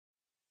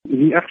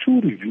The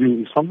actual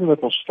review is something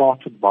that was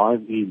started by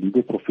the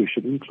legal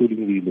profession,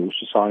 including the Law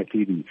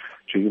Society, the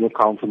General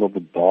Council of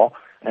the Bar,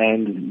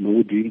 and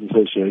Law Deans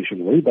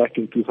Association way back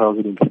in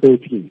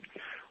 2013,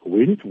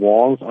 when it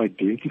was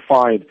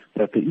identified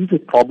that there is a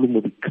problem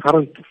with the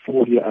current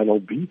 4-year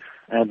LLB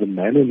and the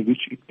manner in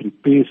which it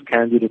prepares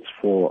candidates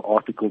for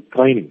article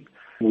training.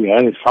 We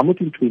had a summit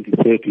in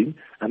 2013,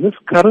 and this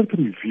current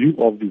review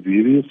of the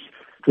various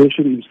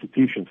tertiary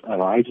institutions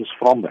arises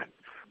from that.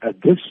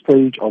 At this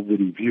stage of the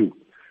review,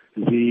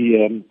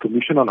 the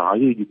Commission on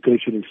Higher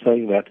Education is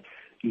saying that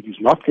it is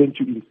not going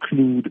to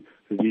include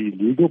the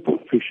legal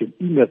profession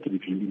in that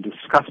review in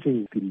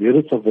discussing the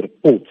merits of the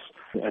reports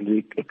and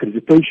the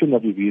accreditation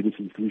of the various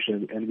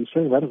institutions, and we're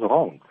saying that is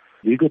wrong.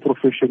 Legal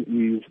profession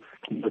is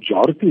the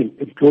majority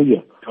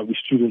employer of the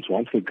students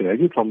once they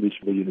graduate from this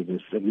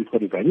university, and we've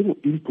got a valuable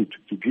input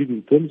to give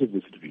in terms of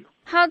this review.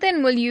 How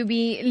then will you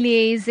be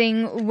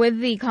liaising with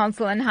the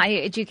Council on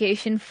Higher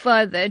Education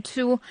further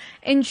to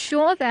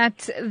ensure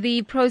that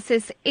the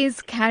process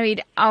is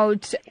carried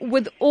out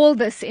with all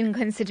this in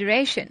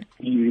consideration?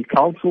 The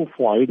Council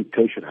for Higher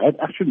Education had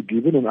actually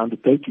given an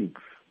undertaking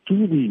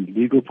to the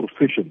legal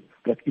profession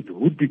that it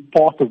would be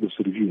part of this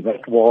review.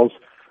 That was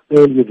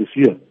earlier this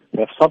year. They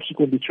have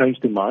subsequently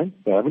changed their mind.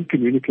 They haven't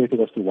communicated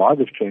as to why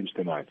they've changed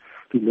their mind.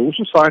 The Law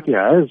Society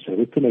has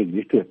written a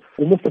letter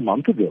almost a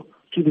month ago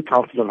to the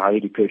Council on Higher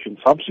Education,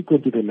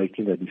 subsequent to them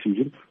making that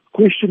decision,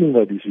 questioning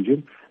that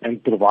decision,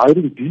 and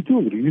providing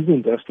detailed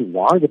reasons as to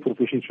why the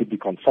profession should be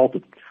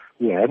consulted.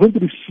 We haven't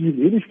received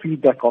any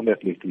feedback on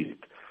that letter yet.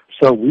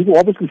 So we will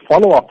obviously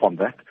follow up on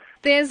that.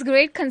 There's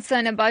great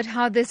concern about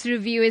how this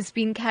review is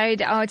being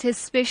carried out,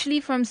 especially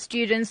from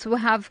students who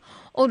have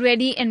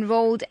already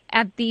enrolled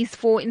at these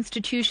 4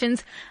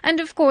 institutions, and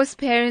of course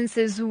parents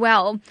as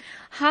well.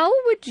 How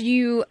would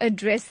you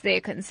address their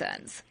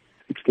concerns?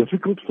 It's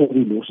difficult for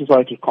the Law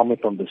Society to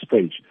comment on this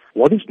stage.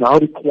 What is now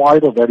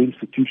required of that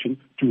institution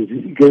to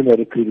regain that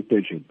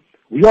accreditation?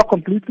 We are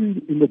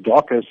completely in the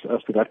dark as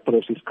to that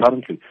process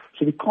currently,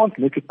 so we can't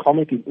make a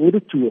comment in order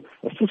to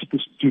assist the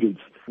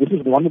students. This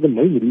is one of the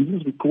main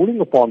reasons we're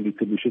calling upon the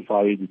Commission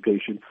for Higher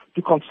Education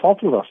to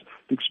consult with us,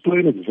 to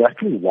explain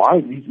exactly why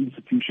these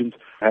institutions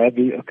had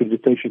their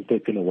accreditation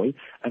taken away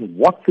and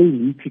what they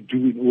need to do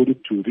in order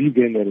to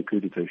regain that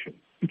accreditation.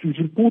 It is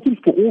important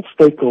for all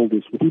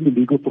stakeholders within the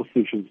legal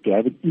professions to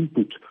have an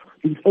input.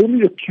 It is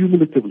only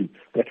accumulatively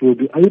that we'll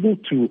be able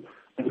to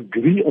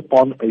agree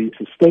upon a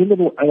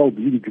sustainable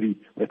LLB degree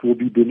that will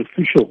be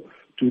beneficial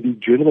to the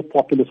general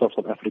populace of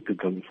South Africa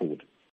going forward.